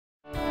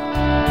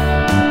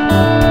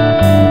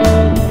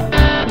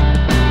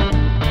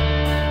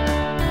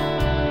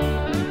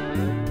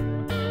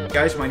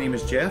guys, my name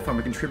is Jeff. I'm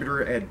a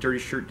contributor at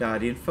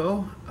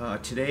dirtyshirt.info.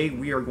 Today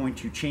we are going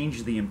to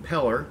change the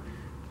impeller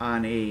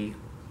on a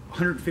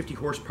 150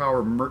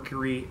 horsepower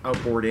Mercury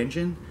outboard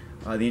engine.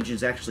 The engine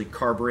is actually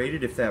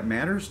carbureted, if that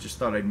matters. Just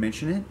thought I'd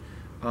mention it.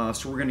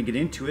 So we're going to get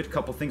into it. A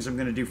couple things I'm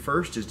going to do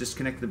first is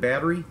disconnect the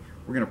battery.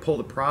 We're going to pull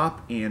the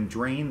prop and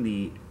drain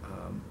the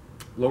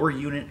lower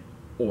unit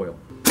oil.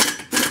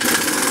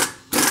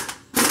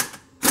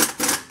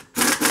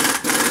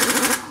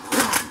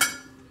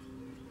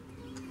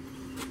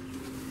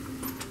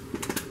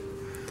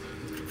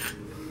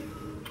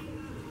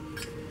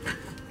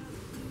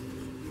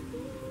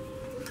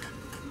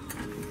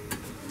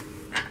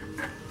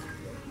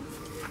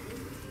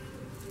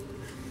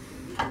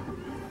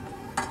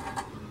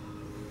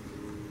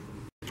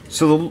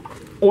 So the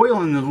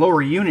oil in the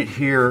lower unit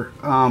here,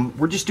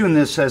 we're just doing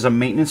this as a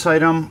maintenance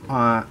item.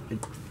 It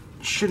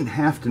shouldn't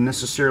have to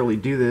necessarily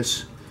do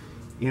this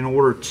in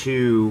order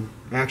to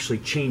actually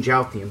change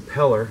out the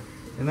impeller.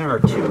 And there are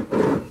two.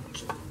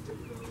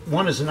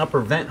 One is an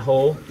upper vent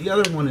hole, the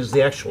other one is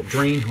the actual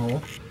drain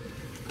hole.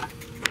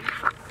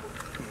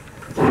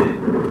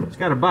 It's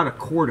got about a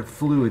quart of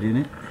fluid in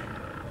it.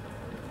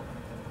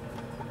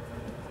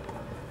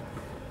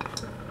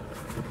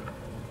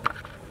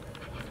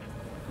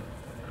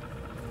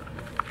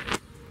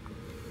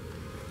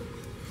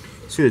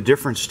 See the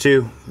difference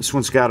too. This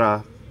one's got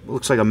a,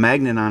 looks like a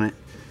magnet on it.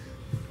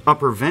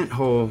 Upper vent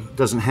hole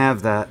doesn't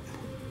have that.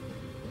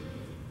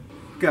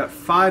 Got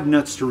 5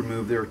 nuts to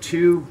remove. There are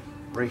 2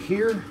 right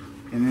here,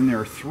 and then there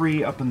are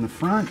 3 up in the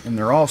front, and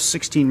they're all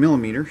 16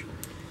 millimeters.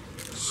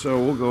 So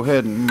we'll go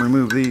ahead and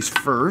remove these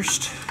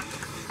first.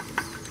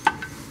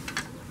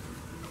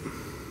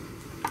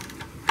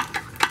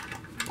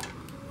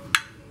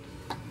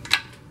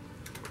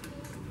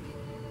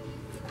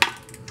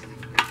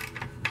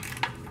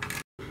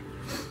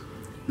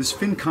 This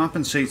fin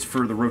compensates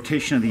for the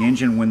rotation of the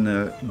engine when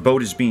the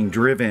boat is being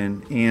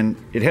driven, and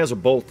it has a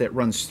bolt that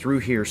runs through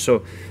here.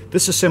 So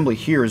this assembly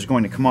here is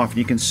going to come off, and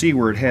you can see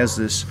where it has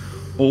this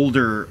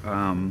older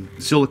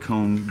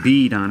silicone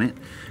bead on it.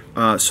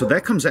 So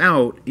that comes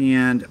out,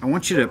 and I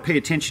want you to pay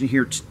attention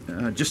here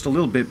just a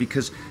little bit,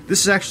 because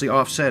this is actually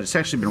offset. It's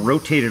actually been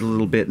rotated a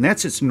little bit, and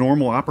that's its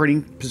normal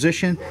operating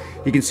position.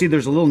 You can see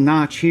there's a little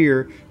notch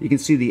here. You can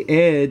see the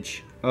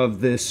edge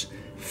of this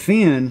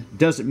fin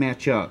doesn't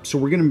match up, so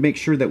we're going to make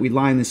sure that we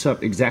line this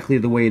up exactly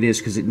the way it is,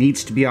 because it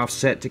needs to be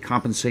offset to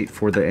compensate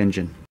for the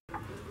engine.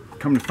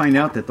 Come to find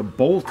out that the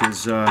bolt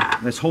is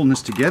that's holding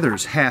this together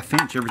is 1/2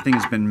 inch. Everything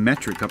has been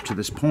metric up to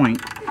this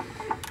point,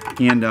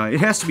 and it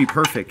has to be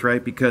perfect,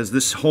 right? Because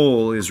this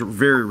hole is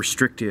very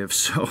restrictive,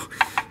 so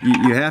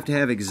you have to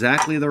have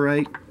exactly the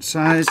right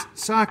size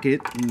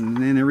socket, and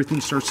then everything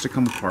starts to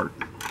come apart.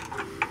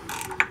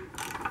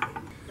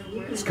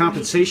 This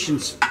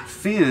compensation's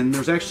fin,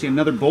 there's actually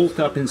another bolt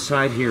up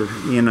inside here,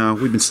 and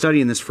we've been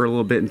studying this for a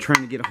little bit and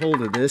trying to get a hold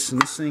of this,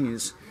 and this thing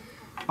is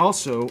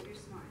also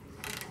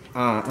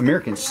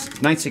American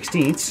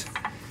 9/16,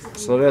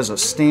 so it has a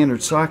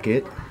standard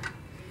socket,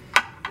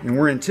 and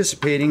we're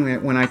anticipating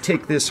that when I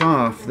take this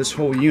off, this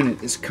whole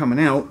unit is coming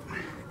out.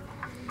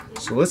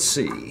 So let's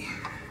see.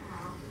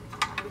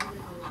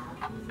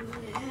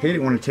 I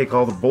didn't want to take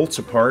all the bolts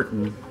apart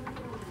and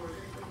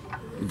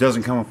it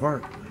doesn't come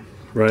apart.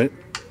 Right.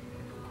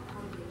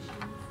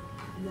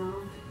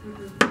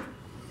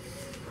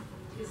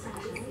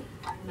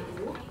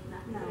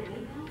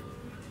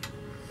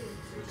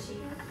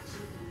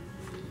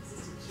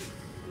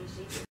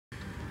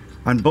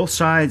 On both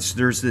sides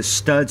there's this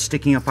stud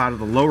sticking up out of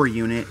the lower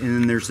unit,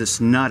 and then there's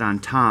this nut on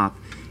top.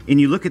 And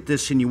you look at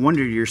this and you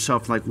wonder to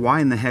yourself, like,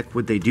 why in the heck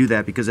would they do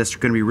that? Because that's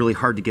going to be really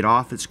hard to get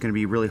off. It's going to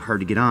be really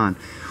hard to get on.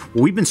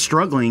 Well, we've been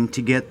struggling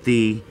to get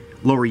the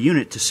lower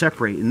unit to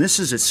separate, and this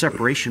is its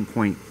separation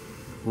point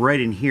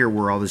right in here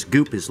where all this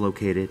goop is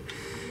located.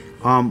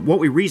 What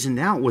we reasoned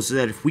out was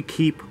that if we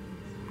keep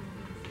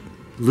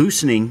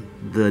loosening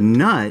the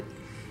nut,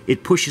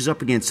 it pushes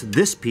up against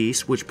this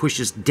piece, which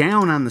pushes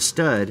down on the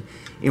stud,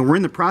 and we're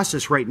in the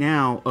process right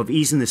now of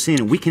easing this in,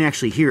 and we can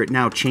actually hear it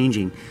now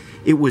changing.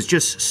 It was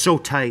just so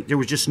tight, there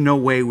was just no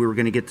way we were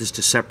going to get this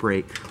to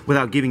separate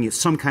without giving it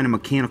some kind of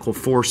mechanical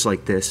force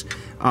like this.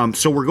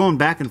 So we're going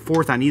back and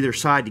forth on either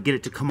side to get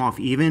it to come off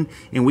even,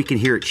 and we can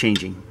hear it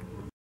changing.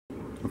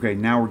 Okay,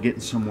 now we're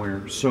getting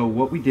somewhere. So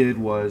what we did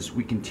was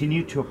we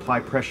continued to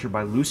apply pressure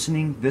by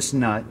loosening this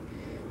nut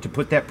to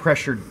put that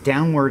pressure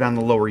downward on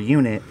the lower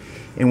unit,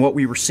 and what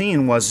we were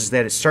seeing was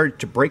that it started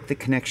to break the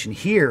connection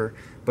here,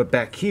 but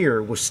back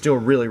here was still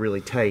really, really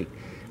tight.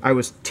 I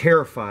was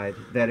terrified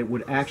that it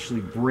would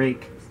actually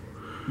break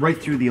right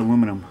through the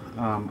aluminum.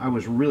 I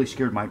was really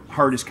scared. My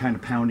heart is kind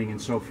of pounding and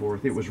so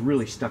forth. It was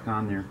really stuck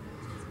on there.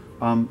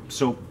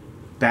 So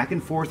back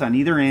and forth on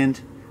either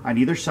end, on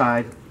either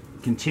side,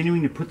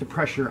 continuing to put the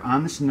pressure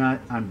on this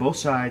nut on both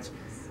sides,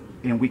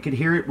 and we could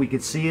hear it, we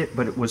could see it,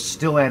 but it was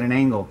still at an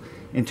angle,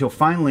 until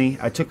finally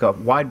I took a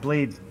wide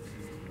blade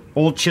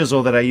old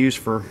chisel that I use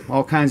for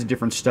all kinds of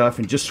different stuff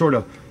and just sort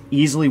of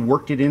easily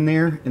worked it in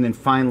there, and then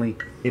finally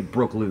it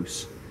broke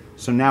loose.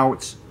 So now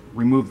it's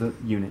removed the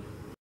unit.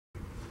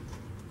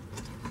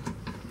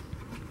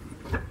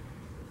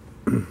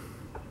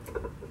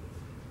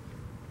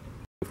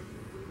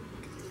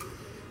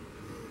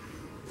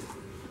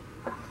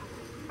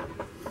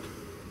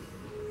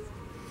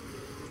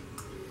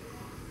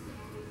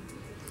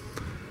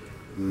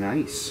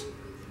 Nice.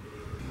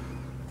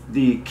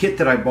 The kit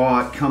that I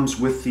bought comes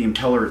with the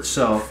impeller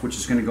itself, which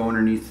is going to go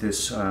underneath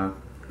this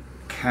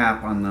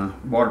cap on the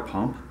water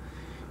pump.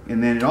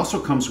 And then it also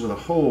comes with a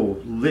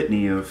whole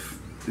litany of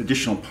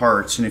additional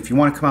parts. And if you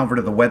want to come over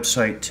to the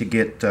website to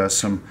get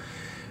some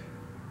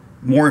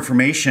more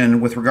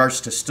information with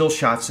regards to still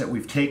shots that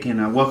we've taken,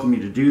 I welcome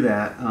you to do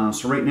that.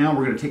 So right now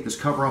we're going to take this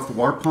cover off the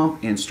water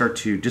pump and start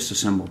to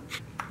disassemble.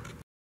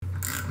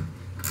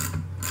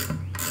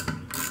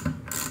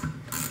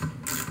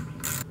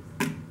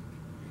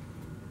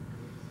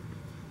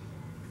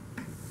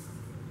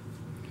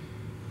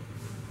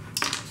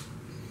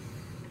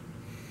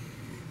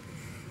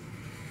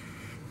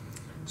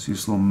 See,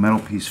 this little metal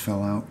piece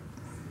fell out.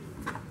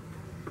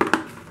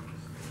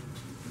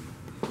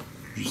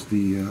 Here's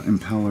the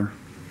impeller.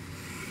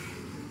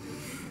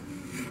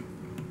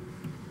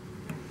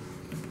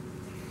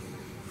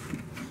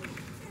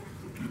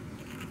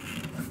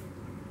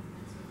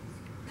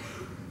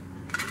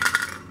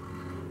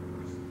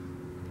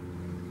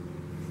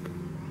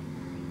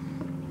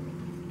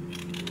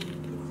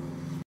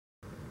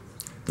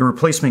 The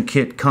replacement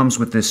kit comes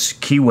with this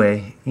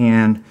keyway,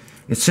 and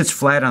it sits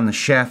flat on the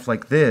shaft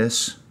like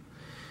this.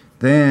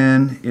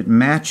 Then it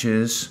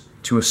matches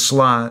to a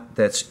slot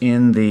that's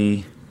in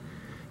the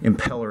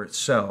impeller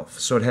itself.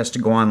 So it has to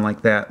go on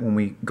like that when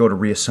we go to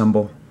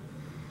reassemble.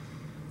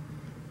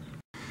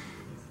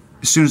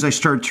 As soon as I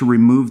started to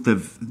remove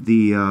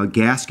the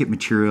gasket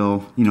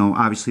material, you know,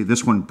 obviously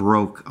this one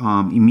broke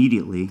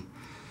immediately.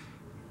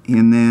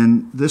 And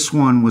then this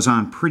one was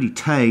on pretty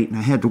tight, and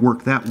I had to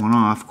work that one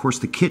off. Of course,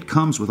 the kit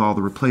comes with all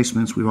the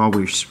replacements. We've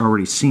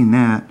already seen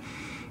that.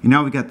 And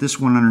now we got this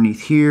one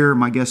underneath here.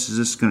 My guess is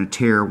this is going to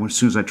tear as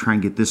soon as I try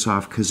and get this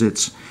off, because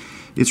it's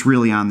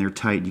really on there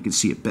tight. You can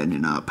see it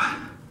bending up.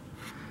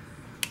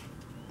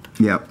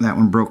 Yep, that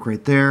one broke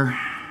right there.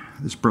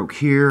 This broke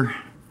here.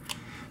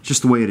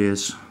 Just the way it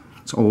is.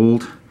 It's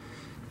old.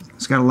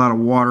 It's got a lot of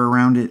water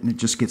around it, and it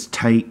just gets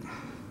tight.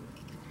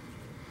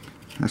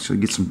 Actually,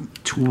 get some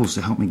tools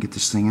to help me get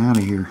this thing out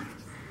of here.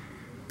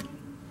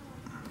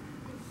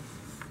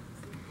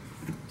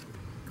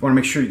 You want to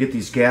make sure you get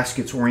these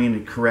gaskets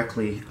oriented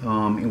correctly,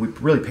 and we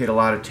really paid a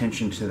lot of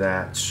attention to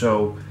that.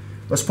 So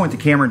let's point the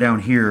camera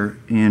down here,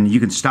 and you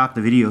can stop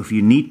the video if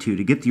you need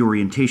to get the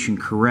orientation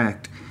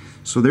correct.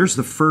 So there's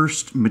the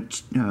first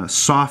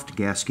soft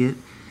gasket.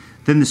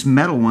 Then this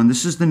metal one,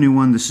 this is the new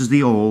one, this is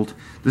the old.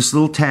 This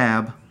little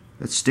tab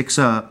that sticks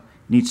up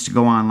needs to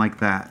go on like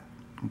that,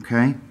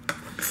 okay?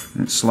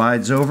 And it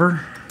slides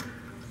over,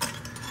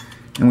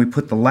 and we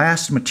put the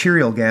last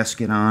material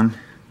gasket on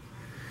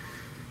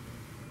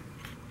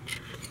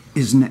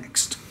is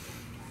next.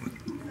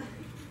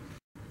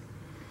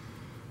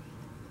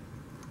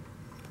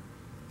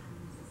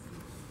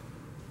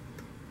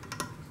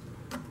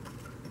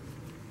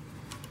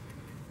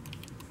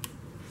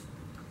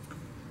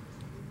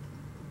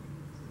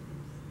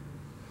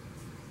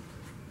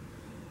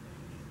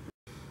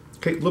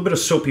 Okay, a little bit of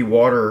soapy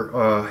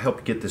water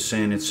helped get this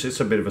in. It's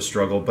a bit of a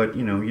struggle, but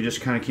you know, you just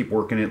kind of keep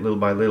working it little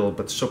by little.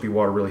 But the soapy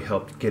water really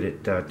helped get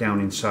it down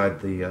inside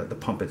the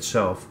pump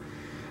itself.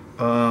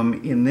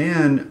 And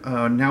then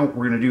now what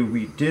we're going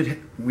to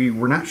do, we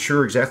were not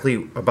sure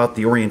exactly about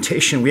the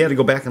orientation. We had to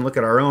go back and look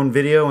at our own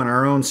video and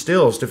our own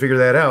stills to figure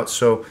that out.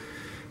 So,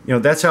 you know,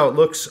 that's how it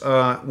looks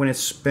when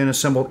it's been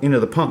assembled into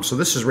the pump. So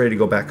this is ready to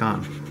go back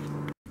on.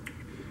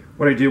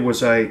 What I did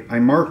was I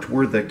marked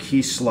where the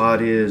key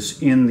slot is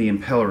in the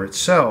impeller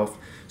itself,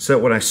 so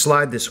that when I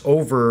slide this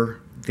over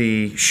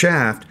the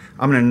shaft,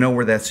 I'm going to know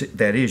where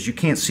that is. You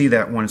can't see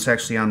that when it's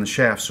actually on the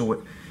shaft,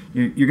 so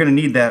you're going to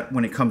need that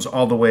when it comes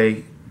all the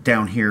way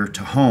down here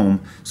to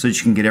home, so that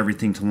you can get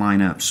everything to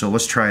line up. So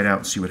let's try it out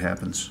and see what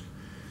happens.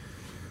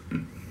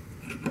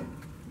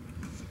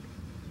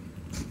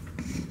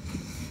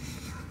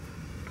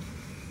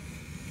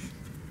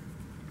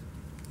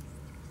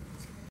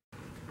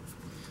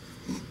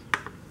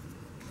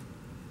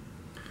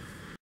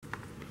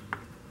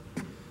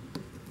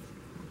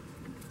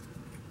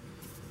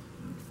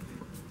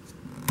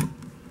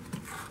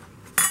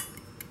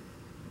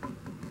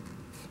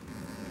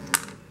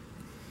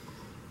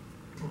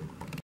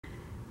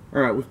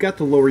 Alright, we've got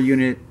the lower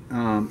unit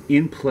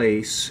in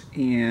place,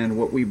 and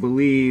what we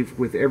believe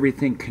with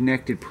everything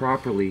connected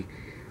properly.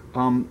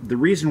 The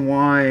reason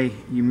why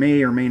you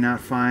may or may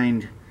not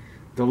find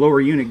the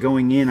lower unit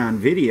going in on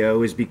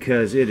video is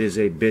because it is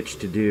a bitch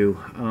to do.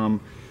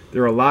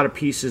 There are a lot of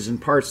pieces and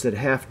parts that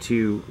have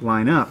to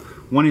line up.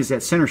 One is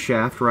that center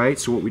shaft, right?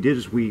 So what we did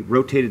is we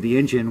rotated the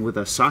engine with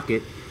a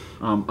socket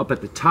up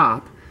at the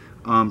top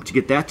to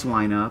get that to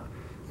line up.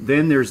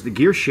 Then there's the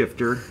gear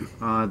shifter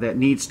that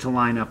needs to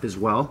line up as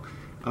well.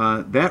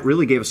 That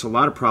really gave us a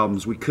lot of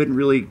problems. We couldn't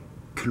really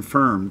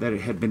confirm that it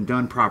had been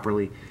done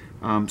properly.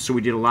 So we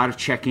did a lot of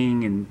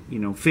checking and, you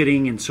know,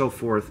 fitting and so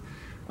forth.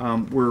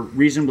 We're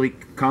reasonably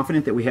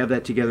confident that we have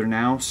that together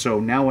now. So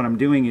now what I'm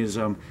doing is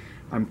I'm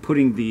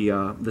putting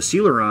the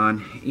sealer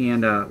on,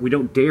 and we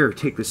don't dare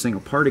take this thing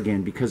apart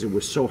again because it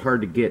was so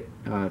hard to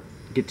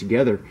get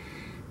together.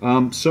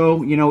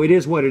 So, you know, it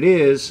is what it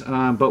is,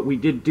 but we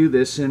did do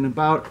this in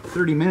about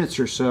 30 minutes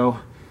or so.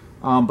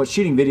 But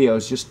shooting video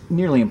is just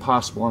nearly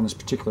impossible on this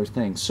particular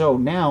thing. So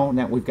now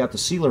that we've got the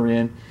sealer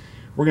in,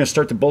 we're going to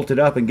start to bolt it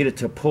up and get it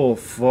to pull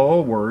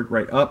forward,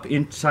 right up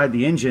inside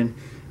the engine,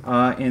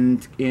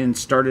 and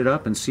start it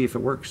up and see if it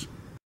works.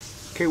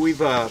 Okay,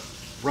 we've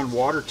run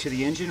water to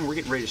the engine. We're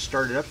getting ready to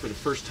start it up for the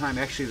first time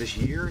actually this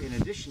year, in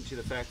addition to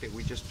the fact that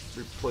we just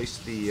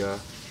replaced the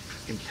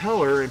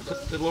impeller and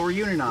put the lower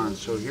unit on.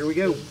 So here we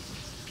go.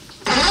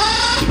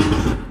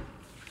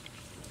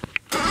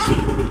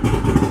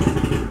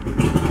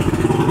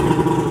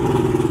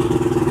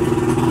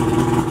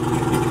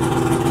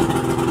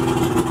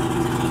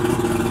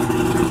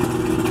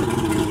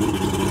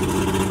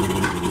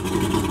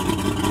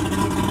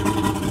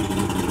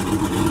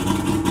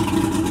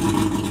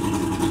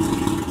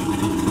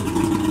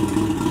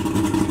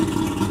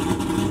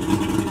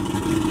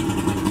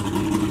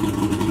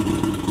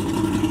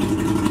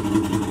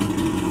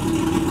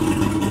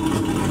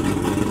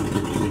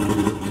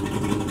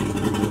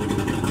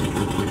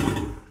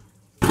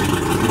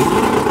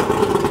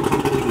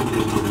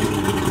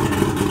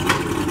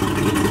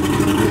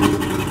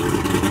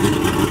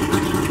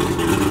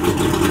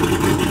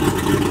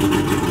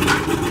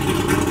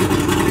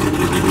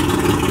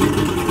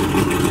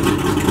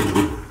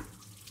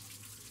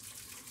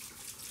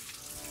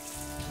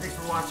 Thanks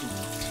for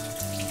watching.